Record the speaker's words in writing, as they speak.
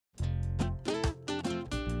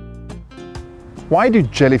Why do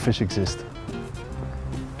jellyfish exist?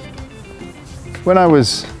 When I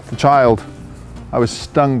was a child, I was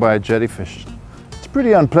stung by a jellyfish. It's a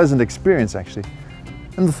pretty unpleasant experience, actually.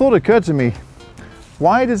 And the thought occurred to me,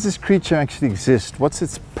 why does this creature actually exist? What's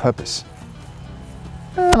its purpose?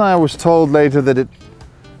 And I was told later that it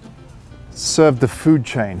served the food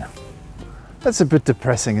chain. That's a bit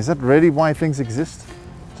depressing. Is that really why things exist?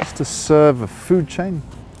 Just to serve a food chain?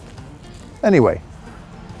 Anyway,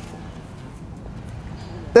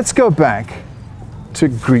 let's go back to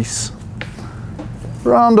Greece,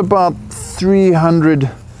 around about 300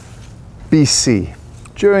 BC.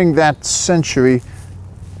 During that century,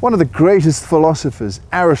 one of the greatest philosophers,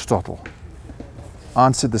 Aristotle,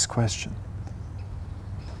 answered this question.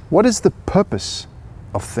 What is the purpose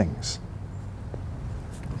of things?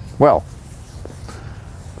 Well,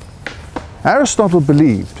 Aristotle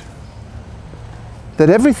believed that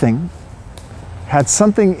everything had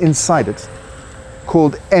something inside it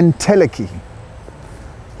called entelechy.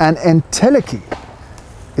 And entelechy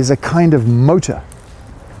is a kind of motor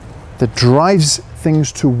that drives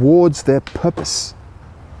things towards their purpose.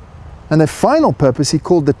 And their final purpose he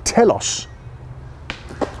called the telos.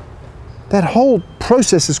 That whole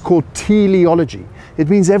process is called teleology. It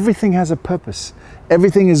means everything has a purpose.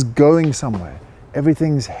 Everything is going somewhere.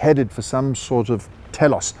 Everything's headed for some sort of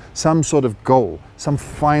telos, some sort of goal, some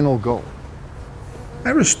final goal.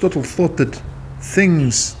 Aristotle thought that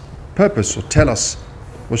things' purpose or telos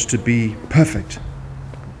was to be perfect.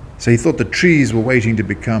 So he thought the trees were waiting to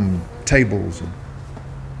become tables and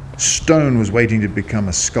stone was waiting to become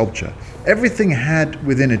a sculpture. Everything had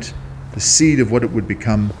within it the seed of what it would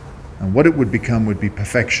become, and what it would become would be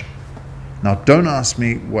perfection. Now don't ask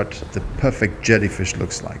me what the perfect jellyfish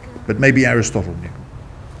looks like, but maybe Aristotle knew.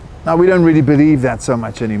 Now we don't really believe that so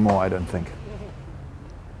much anymore, I don't think.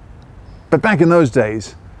 But back in those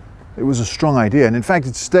days, it was a strong idea, and in fact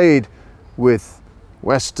it stayed with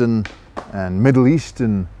Western and Middle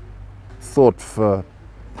Eastern thought for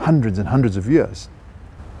hundreds and hundreds of years.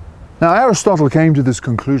 Now Aristotle came to this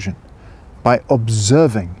conclusion by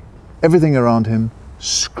observing everything around him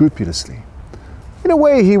scrupulously. In a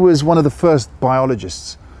way, he was one of the first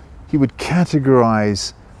biologists. He would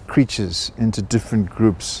categorize creatures into different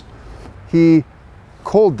groups. He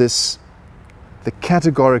called this the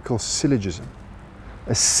categorical syllogism.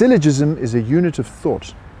 A syllogism is a unit of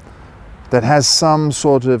thought that has some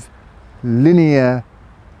sort of linear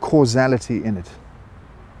causality in it.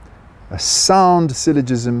 A sound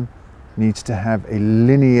syllogism needs to have a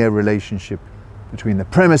linear relationship between the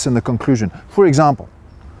premise and the conclusion. For example,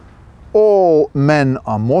 all men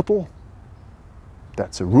are mortal.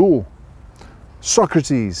 That's a rule.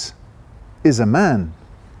 Socrates is a man.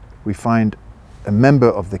 We find a member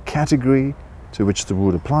of the category to which the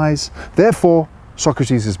rule applies. Therefore,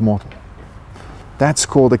 Socrates is mortal. That's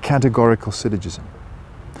called a categorical syllogism.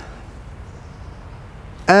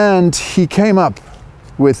 And he came up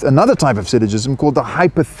with another type of syllogism called the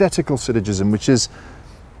hypothetical syllogism, which is,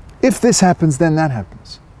 if this happens, then that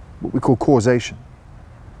happens. What we call causation.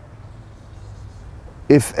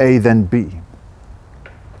 If A, then B.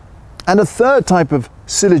 And a third type of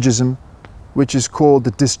syllogism, which is called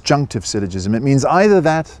the disjunctive syllogism. It means either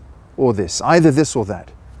that or this, either this or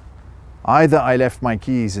that. Either I left my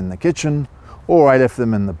keys in the kitchen, or I left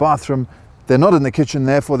them in the bathroom. They're not in the kitchen,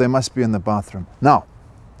 therefore they must be in the bathroom. Now,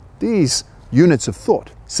 these units of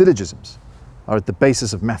thought, syllogisms, are at the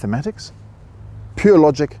basis of mathematics, pure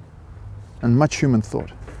logic, and much human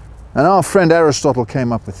thought. And our friend Aristotle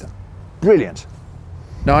came up with them. Brilliant.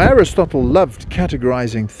 Now Aristotle loved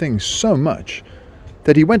categorizing things so much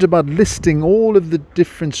that he went about listing all of the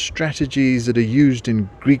different strategies that are used in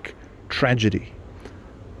Greek tragedy.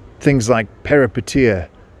 Things like peripeteia,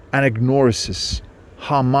 anagnorisis,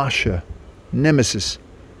 harmatia, nemesis.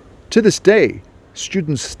 To this day,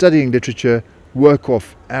 students studying literature work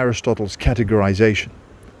off Aristotle's categorization.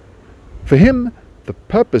 For him, the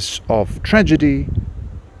purpose of tragedy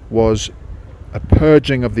was a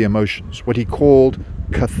purging of the emotions, what he called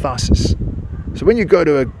catharsis. So when you go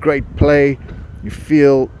to a great play, you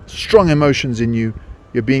feel strong emotions in you,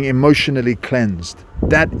 you're being emotionally cleansed.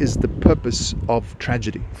 That is the purpose of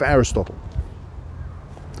tragedy for Aristotle.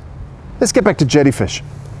 Let's get back to jellyfish.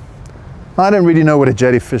 I don't really know what a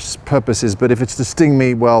jellyfish's purpose is, but if it's to sting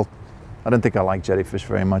me, well, I don't think I like jellyfish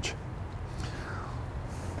very much.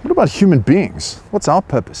 What about human beings? What's our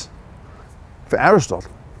purpose? For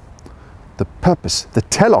Aristotle, the purpose, the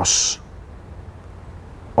telos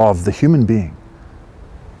of the human being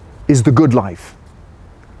is the good life.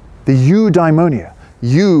 The eudaimonia.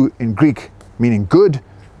 Eu in Greek meaning good,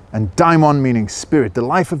 and daimon meaning spirit, the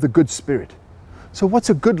life of the good spirit. So what's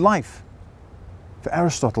a good life? For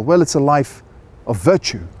Aristotle, well, it's a life of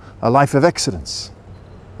virtue, a life of excellence,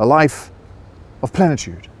 a life of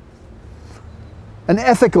plenitude, an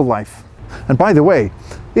ethical life. And by the way,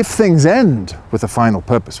 if things end with a final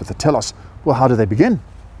purpose, with a telos, well, how do they begin?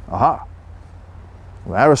 Aha.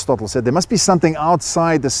 Well, Aristotle said there must be something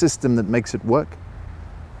outside the system that makes it work.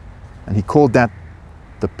 And he called that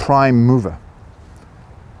the prime mover,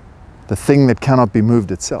 the thing that cannot be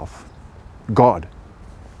moved itself, God.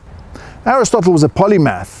 Aristotle was a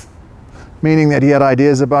polymath, meaning that he had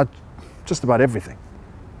ideas about just about everything.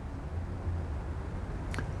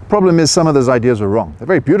 The problem is some of those ideas were wrong. They're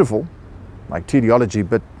very beautiful, like teleology,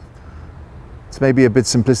 but it's maybe a bit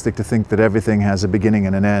simplistic to think that everything has a beginning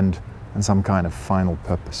and an end and some kind of final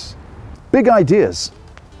purpose. Big ideas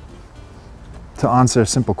to answer a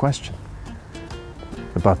simple question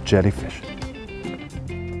about jellyfish.